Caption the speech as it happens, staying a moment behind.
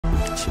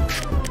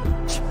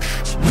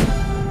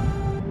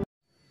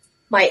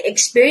My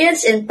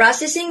experience in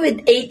processing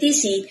with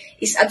ATC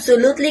is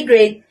absolutely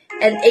great,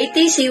 and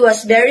ATC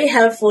was very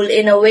helpful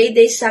in a way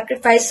they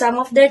sacrificed some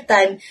of their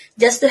time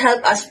just to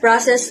help us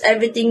process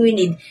everything we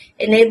need,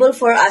 enable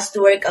for us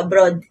to work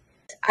abroad.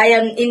 I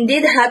am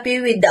indeed happy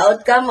with the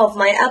outcome of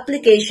my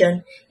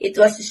application. It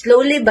was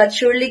slowly but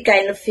surely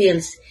kind of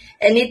feels,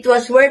 and it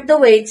was worth the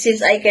wait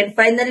since I can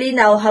finally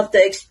now have to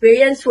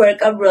experience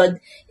work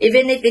abroad,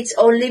 even if it's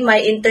only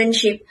my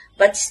internship,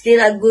 but still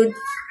a good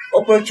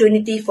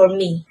opportunity for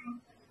me.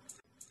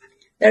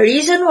 The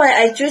reason why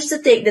I choose to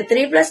take the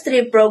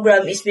 3+3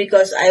 program is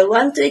because I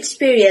want to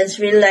experience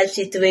real-life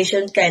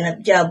situation kind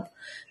of job,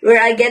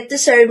 where I get to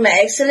serve my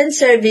excellent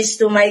service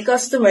to my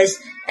customers,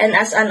 and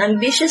as an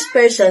ambitious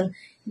person,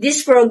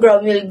 this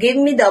program will give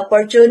me the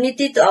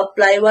opportunity to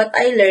apply what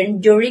I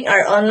learned during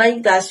our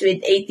online class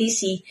with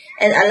ATC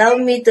and allow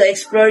me to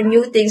explore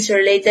new things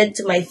related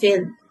to my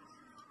field.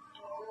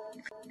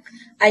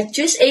 I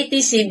choose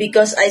ATC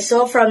because I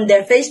saw from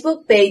their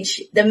Facebook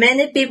page the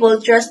many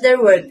people trust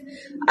their work.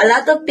 A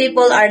lot of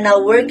people are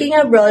now working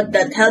abroad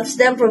that helps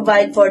them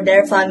provide for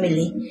their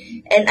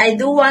family. And I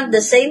do want the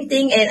same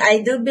thing, and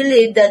I do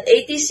believe that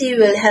ATC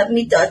will help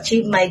me to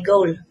achieve my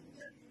goal.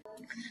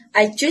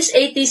 I choose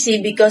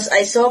ATC because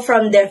I saw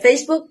from their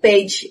Facebook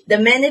page the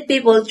many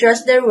people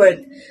trust their work.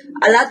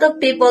 A lot of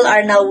people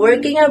are now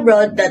working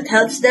abroad that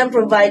helps them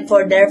provide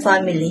for their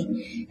family.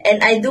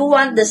 And I do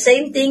want the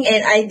same thing,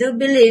 and I do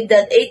believe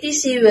that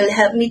ATC will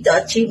help me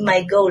to achieve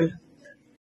my goal.